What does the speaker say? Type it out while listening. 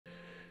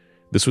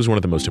This was one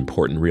of the most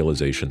important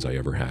realizations I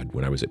ever had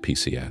when I was at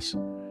PCS,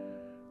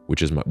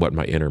 which is what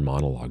my inner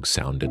monologue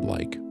sounded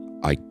like.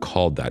 I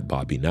called that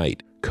Bobby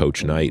Knight.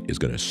 Coach Knight is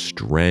going to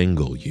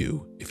strangle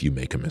you if you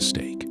make a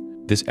mistake.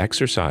 This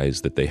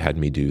exercise that they had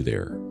me do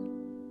there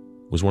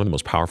was one of the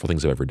most powerful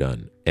things I've ever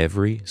done.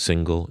 Every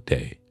single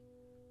day,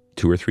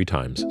 2 or 3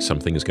 times,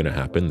 something is going to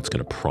happen that's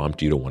going to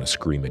prompt you to want to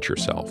scream at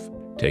yourself.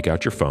 Take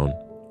out your phone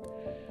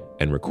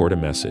and record a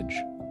message,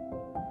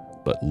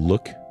 but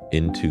look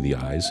into the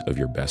eyes of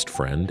your best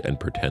friend and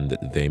pretend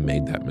that they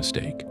made that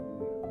mistake.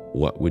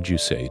 What would you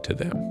say to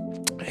them?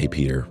 Hey,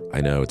 Peter,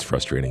 I know it's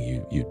frustrating.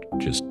 You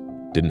just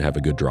didn't have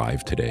a good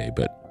drive today,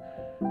 but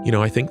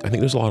I think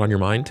there's a lot on your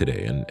mind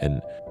today.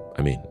 And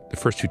I mean, the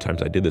first 2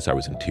 times I did this, I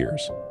was in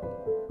tears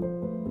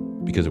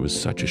because it was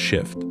such a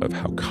shift of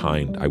how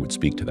kind I would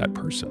speak to that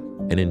person.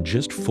 And in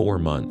just 4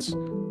 months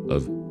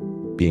of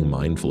being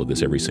mindful of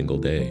this every single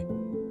day,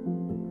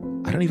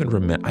 I don't even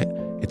remember.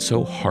 It's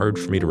so hard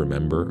for me to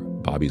remember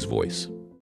Bobby's voice.